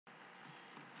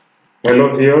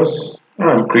Hello viewers,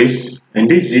 I'm Chris. In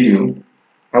this video,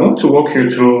 I want to walk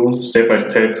you through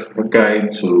step-by-step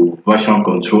guide to version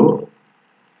control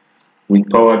with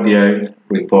Power BI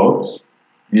reports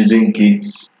using Git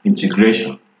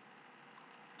integration.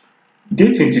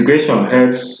 Git integration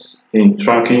helps in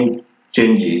tracking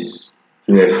changes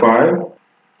to a file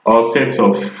or set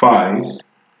of files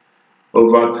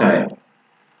over time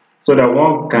so that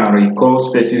one can recall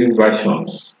specific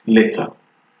versions later.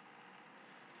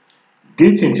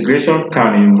 Git integration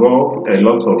can involve a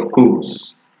lot of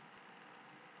codes.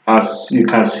 As you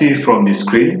can see from the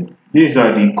screen, these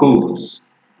are the codes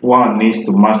one needs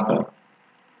to master.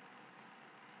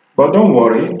 But don't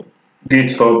worry,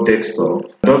 GitHub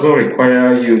Desktop doesn't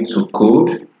require you to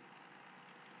code.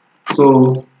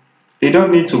 So you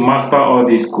don't need to master all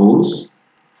these codes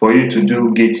for you to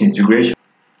do Git integration.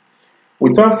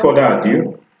 Without further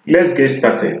ado, let's get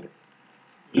started.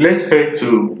 Let's head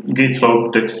to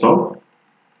GitHub Desktop.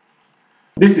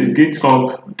 This is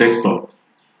GitHub Desktop.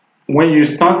 When you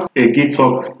start a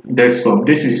GitHub Desktop,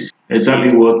 this is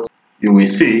exactly what you will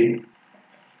see.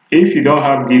 If you don't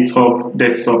have GitHub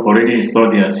Desktop already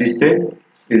installed in your system,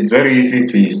 it's very easy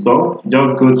to install.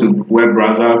 Just go to web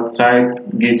browser, type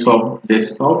GitHub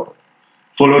Desktop,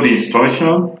 follow the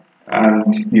instruction,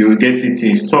 and you will get it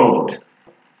installed.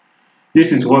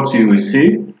 This is what you will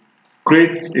see.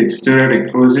 Create a tutorial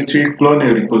repository, clone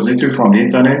a repository from the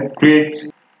internet, create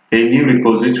a new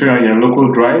repository on your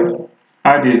local drive,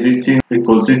 add existing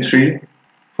repository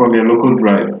from your local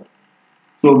drive.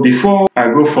 So before I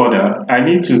go further, I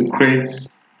need to create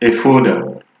a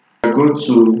folder. I go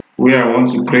to where I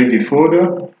want to create the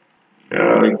folder,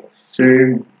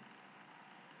 say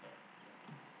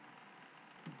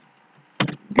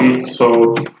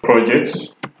GitHub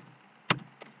projects.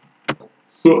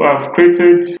 So I've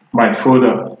created my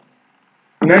folder.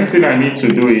 Next thing I need to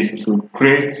do is to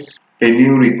create a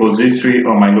new repository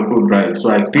on my local drive.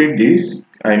 So I click this,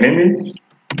 I name it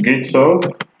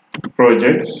GitHub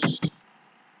projects.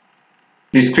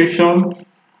 Description,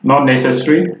 not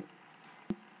necessary.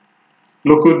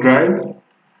 Local drive,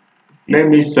 let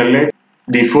me select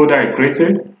the folder I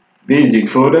created. This is the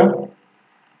folder.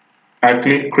 I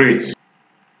click create.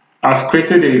 I've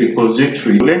created a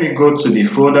repository. Let me go to the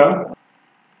folder.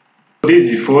 This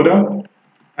is the folder.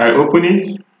 I open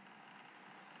it.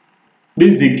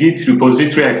 This is the Git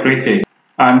repository I created,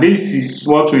 and this is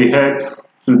what will help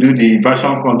to do the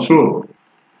version control.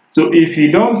 So if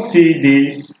you don't see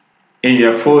this in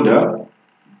your folder,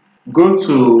 go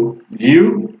to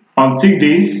view, untick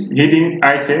these hidden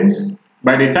items.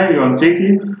 By the time you untick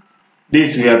it,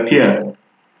 this will appear.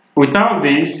 Without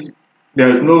this,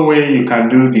 there's no way you can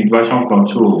do the version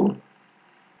control.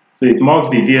 So it must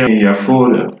be there in your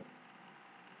folder.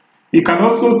 You can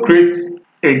also create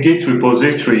a Git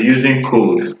repository using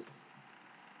code.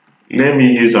 Let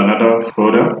me use another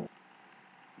folder,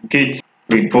 Git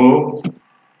Repo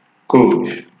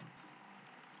code.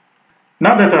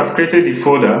 Now that I've created the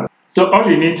folder, so all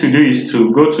you need to do is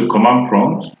to go to command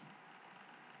prompt.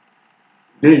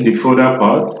 This is the folder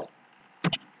part,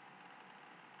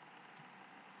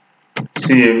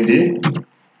 cmd.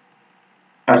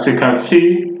 As you can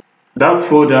see, that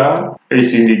folder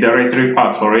is in the directory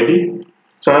path already.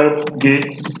 Type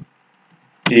git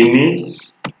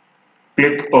init,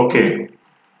 click OK.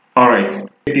 Alright,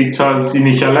 it has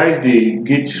initialized the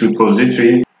Git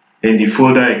repository in the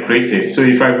folder I created. So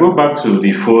if I go back to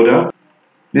the folder,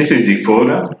 this is the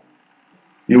folder,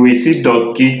 you will see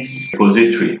 .git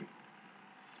repository.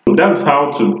 So that's how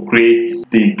to create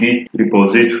the Git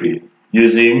repository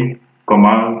using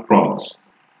command prompt.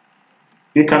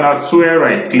 You can as well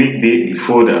right click the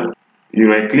folder. You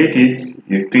right click it,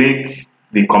 you click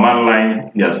the command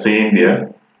line you are seeing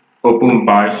there, open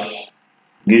bash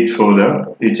git folder.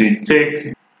 It will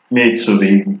take me to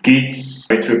the Git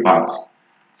directory path.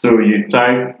 So you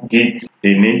type git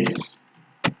init.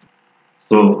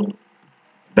 So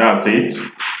that's it.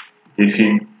 If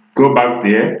you go back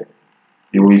there,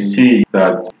 you will see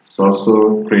that it's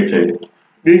also created.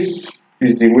 This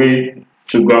is the way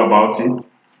to go about it.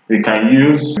 We can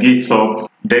use GitHub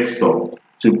Desktop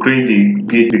to create the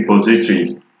Git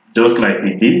repositories just like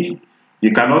we did.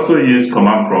 You can also use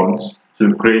command prompts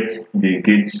to create the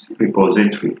Git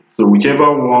repository. So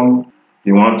whichever one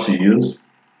you want to use,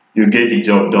 you get the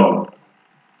job done.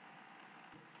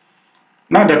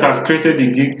 Now that I've created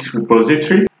the Git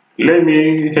repository, let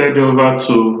me head over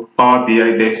to Power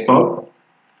BI Desktop.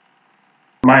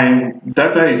 My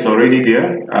data is already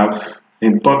there. I've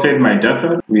imported my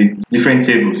data with different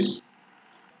tables.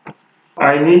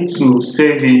 I need to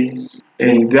save it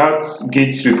in that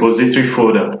Git repository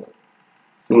folder.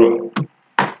 So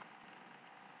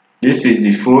this This is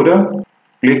the folder.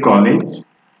 Click on it.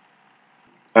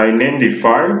 I name the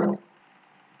file.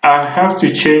 I have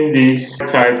to change this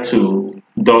type to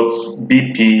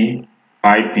 .bpip,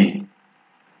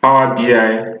 Power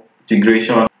BI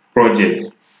integration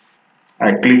project.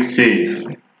 I click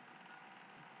save.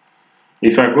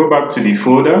 If I go back to the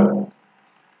folder,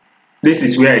 this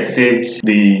is where I saved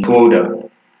the folder.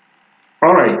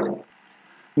 Alright,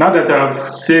 now that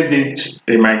I've saved it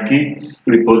in my Git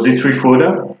repository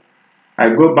folder, I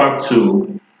go back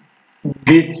to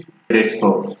Git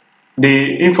desktop.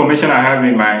 The information I have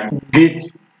in my Git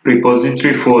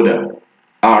repository folder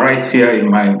are right here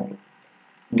in my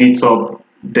GitHub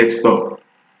desktop.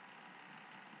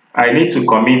 I need to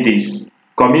commit this.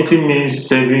 Committing means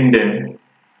saving them.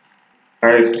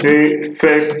 I say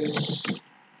first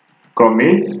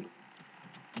commit.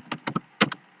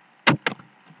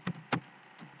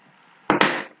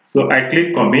 So I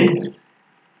click commit.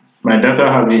 My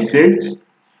data have been saved.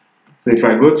 So if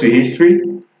I go to history,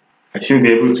 I should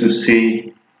be able to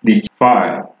see the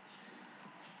file.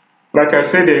 Like I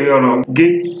said earlier on,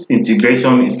 Git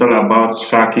integration is all about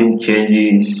tracking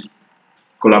changes,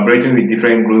 collaborating with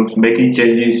different groups, making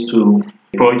changes to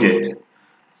the project.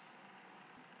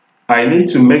 I need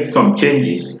to make some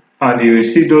changes, and you will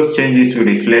see those changes will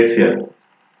reflect here.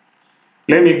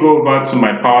 Let me go over to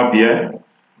my Power BI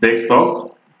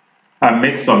desktop and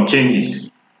make some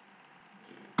changes.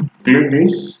 Click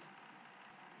this.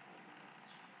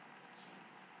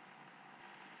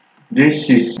 This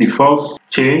is the first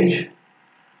change.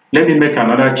 Let me make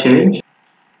another change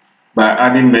by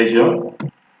adding measure,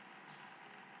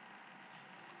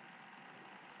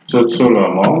 total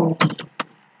amount,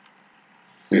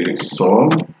 sum,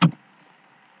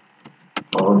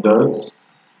 others,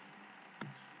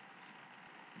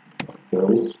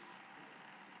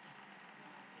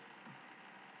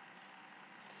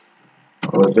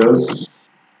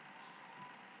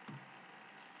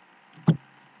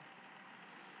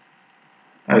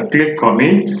 I click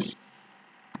commit.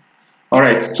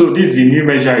 Alright, so this is the new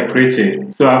measure I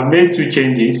created. So I've made two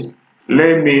changes.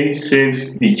 Let me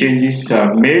save the changes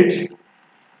I've made.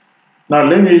 Now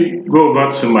let me go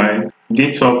over to my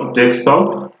GitHub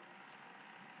desktop.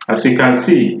 As you can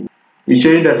see, it's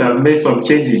showing that I've made some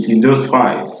changes in those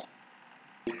files.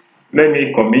 Let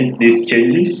me commit these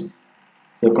changes.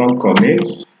 Second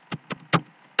commit.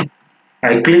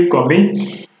 I click commit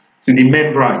to the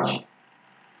main branch.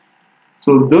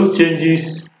 So those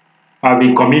changes have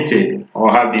been committed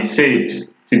or have been saved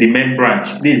to the main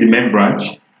branch. This is the main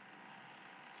branch.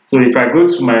 So if I go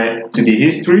to the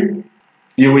history,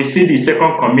 you will see the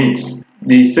second commits,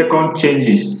 the second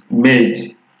changes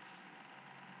made.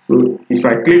 So if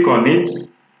I click on it,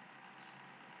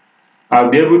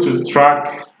 I'll be able to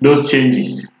track those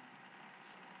changes.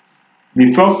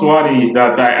 The first one is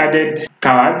that I added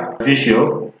card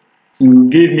visual to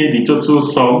give me the total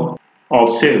sum of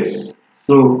sales.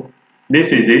 So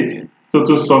this is it,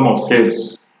 total sum of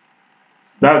sales.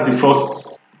 That's the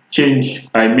first change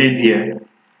I made here,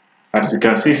 as you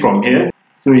can see from here.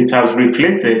 So it has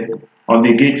reflected on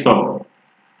the GitHub.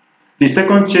 The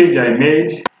second change I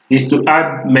made is to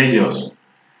add measures.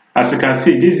 As you can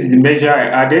see, this is the measure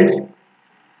I added.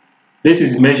 This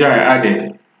is the measure I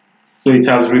added. So it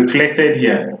has reflected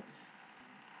here.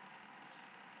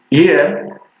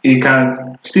 Here, you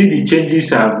can see the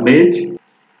changes I've made.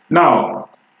 Now,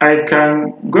 I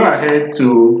can go ahead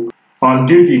to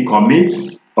undo the commit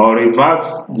or revert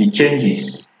the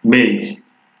changes made,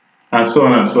 and so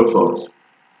on and so forth.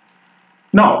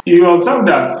 Now, you observe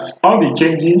that all the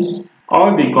changes,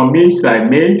 all the commits I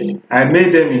made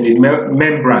them in the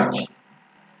main branch,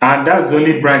 and that's the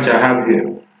only branch I have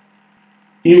here.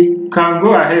 You can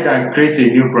go ahead and create a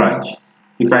new branch.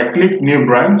 If I click new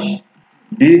branch,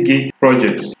 Git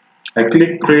projects, I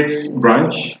click create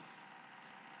branch.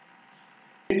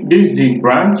 This is the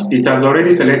branch, it has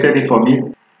already selected it for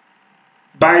me.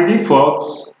 By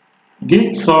default,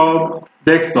 GitHub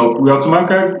desktop will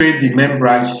automatically create the main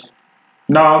branch.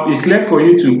 Now it's left for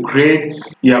you to create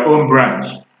your own branch.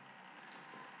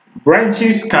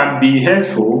 Branches can be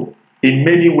helpful in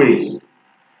many ways.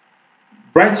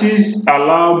 Branches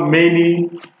allow many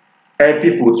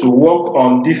people to work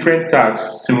on different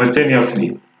tasks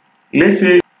simultaneously. Let's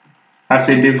say, as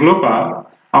a developer,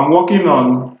 I'm working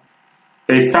on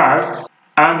a task,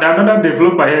 and another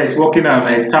developer here is working on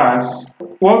a task.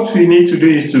 What we need to do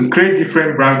is to create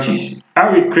different branches. I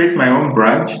will create my own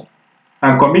branch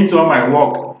and commit all my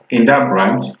work in that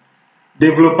branch.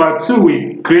 Developer 2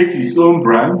 will create his own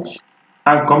branch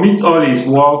and commit all his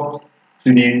work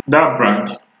to that branch.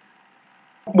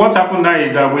 What happened now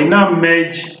is that we now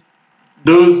merge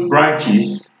those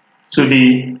branches to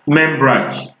the main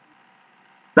branch.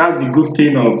 That's the good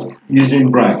thing of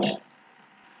using branch.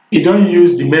 You don't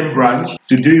use the main branch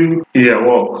to do your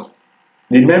work.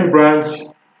 The main branch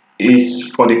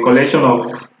is for the collection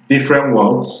of different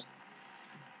works.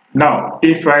 Now,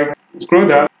 if I scroll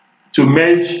down to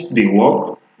merge the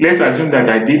work, let's assume that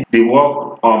I did the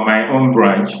work on my own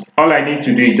branch. All I need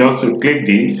to do is just to click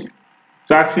this.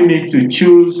 It's asking me to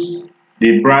choose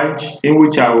the branch in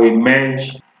which I will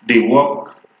merge the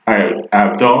work I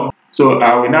have done. So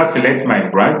I will now select my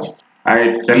branch. I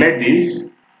select this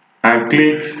and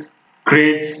click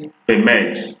create a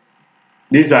merge.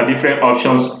 These are different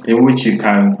options in which you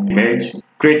can merge,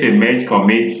 create a merge,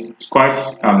 commit,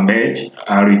 squash and merge,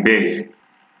 and rebase.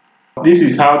 This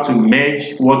is how to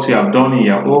merge what you have done in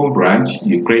your own branch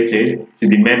you created to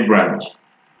the main branch.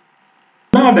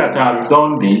 Now that I've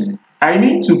done this, I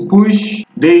need to push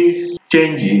these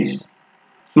changes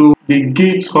to the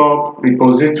GitHub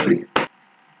repository.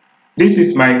 This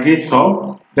is my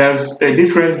GitHub. There's a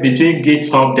difference between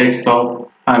GitHub desktop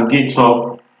and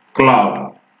GitHub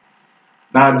cloud.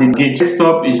 Now the Git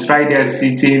desktop is right there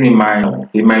sitting in my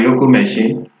local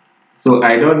machine, so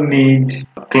I don't need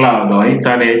cloud or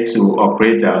internet to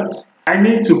operate that. I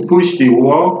need to push the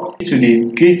work to the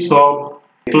GitHub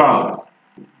cloud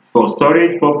for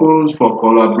storage purpose, for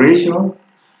collaboration.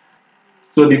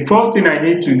 So the first thing I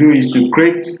need to do is to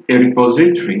create a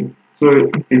repository. So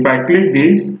if I click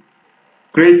this,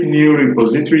 create new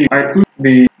repository, I put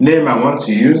the name I want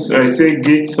to use. I say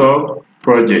GitHub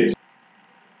project.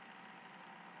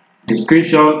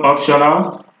 Description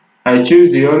optional. I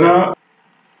choose the owner.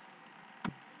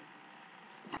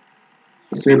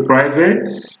 Say private.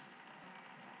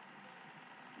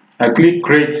 I click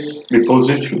create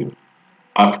repository.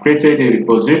 I've created a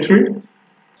repository.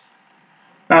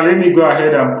 Now let me go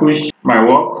ahead and push my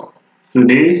work to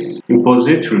this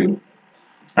repository.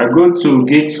 I go to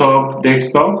GitHub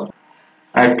desktop.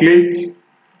 I click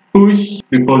push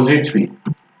repository.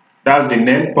 That's the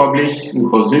name, publish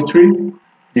repository.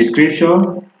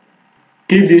 Description.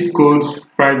 Keep this code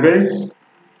private.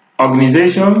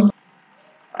 Organization.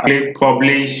 I click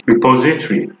publish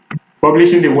repository.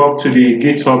 Publishing the work to the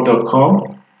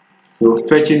github.com. So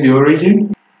fetching the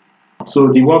origin. So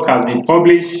the work has been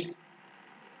published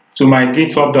to my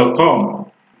github.com.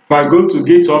 If I go to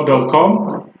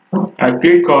github.com, I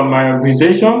click on my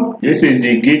organization. This is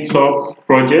the GitHub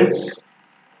project.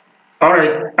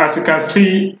 Alright, as you can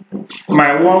see,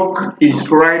 my work is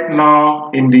right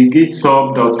now in the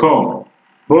github.com.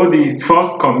 Both the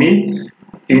first commit,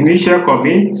 initial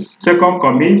commit, second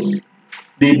commit,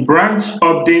 the branch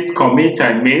update commit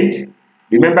I made.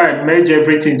 Remember, I merged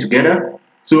everything together,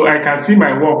 so I can see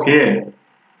my work here.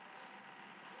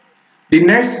 The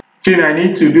next thing I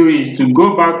need to do is to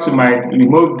go back to my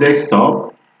remote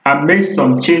desktop and make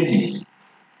some changes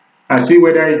and see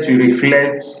whether it will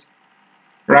reflect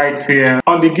right here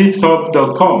on the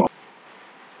github.com.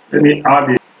 Let me add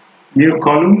a new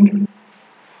column.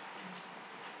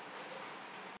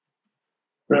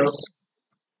 First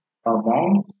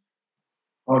amount,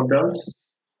 orders,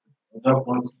 order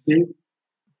quantity,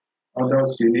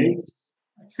 orders units.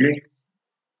 I click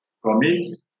commit.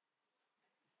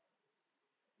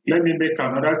 Let me make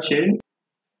another change.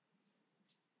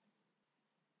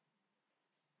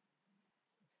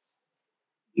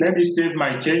 Let me save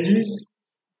my changes.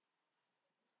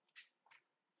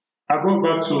 I'll go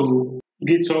back to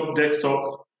GitHub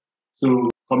desktop to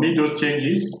commit those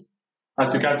changes.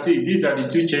 As you can see, these are the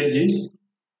two changes.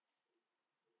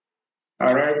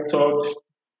 Alright, third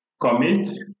commit,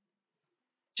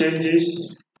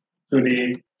 changes to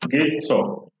the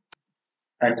GitHub.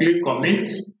 I click commit.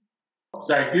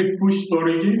 So I click push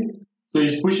origin. So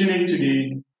it's pushing it to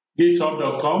the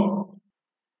github.com.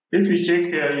 If you check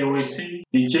here, you will see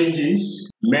the changes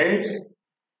made,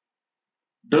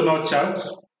 donor chart,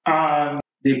 and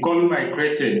the column I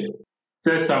created,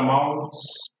 sales amount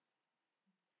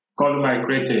column I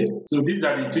created. So these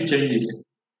are the two changes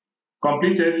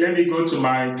completed. Let me go to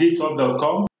my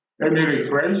github.com. Let me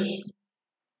refresh.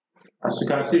 As you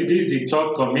can see, this is the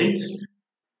third commit.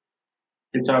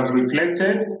 It has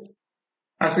reflected.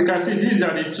 As you can see, these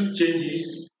are the two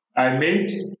changes I made,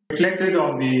 reflected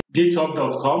on the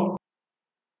github.com.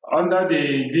 Under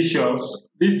the visuals,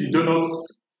 this is the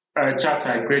donuts chart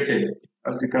I created.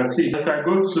 As you can see, if I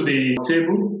go to the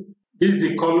table, this is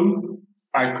the column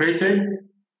I created.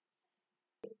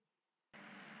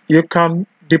 You can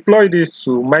deploy this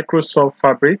to Microsoft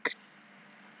Fabric.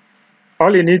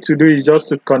 All you need to do is just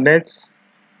to connect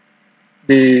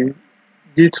the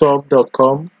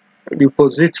github.com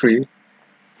repository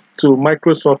to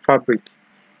Microsoft Fabric.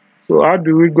 So how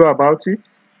do we go about it?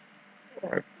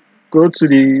 go to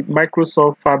the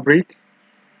Microsoft Fabric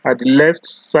at the left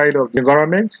side of the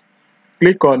environment,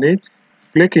 click on it,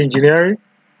 click Engineering,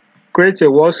 create a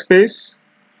workspace,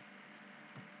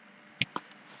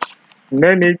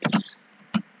 name it,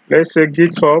 let's say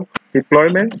GitHub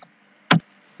deployment,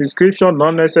 description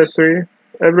not necessary,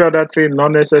 every other thing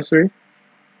not necessary.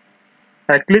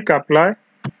 I click apply.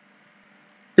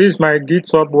 This is my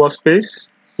GitHub workspace.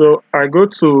 So I go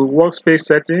to workspace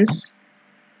settings,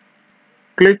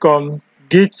 click on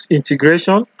Git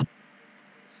integration.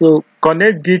 So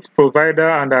connect Git provider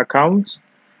and account.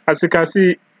 As you can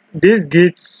see, this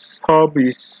GitHub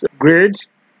is great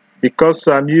because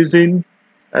I'm using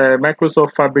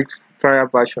Microsoft Fabric trial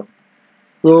version.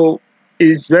 So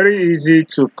it's very easy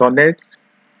to connect.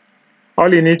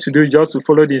 All you need to do is just to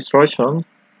follow the instruction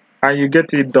and you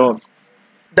get it done.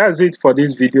 That's it for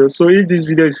this video. So if this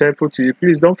video is helpful to you,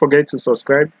 please don't forget to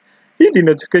subscribe, hit the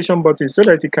notification button so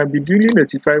that you can be duly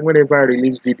notified whenever I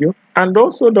release video, and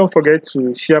also don't forget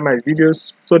to share my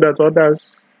videos so that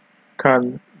others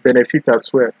can benefit as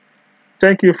well.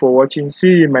 Thank you for watching.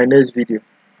 See you in my next video.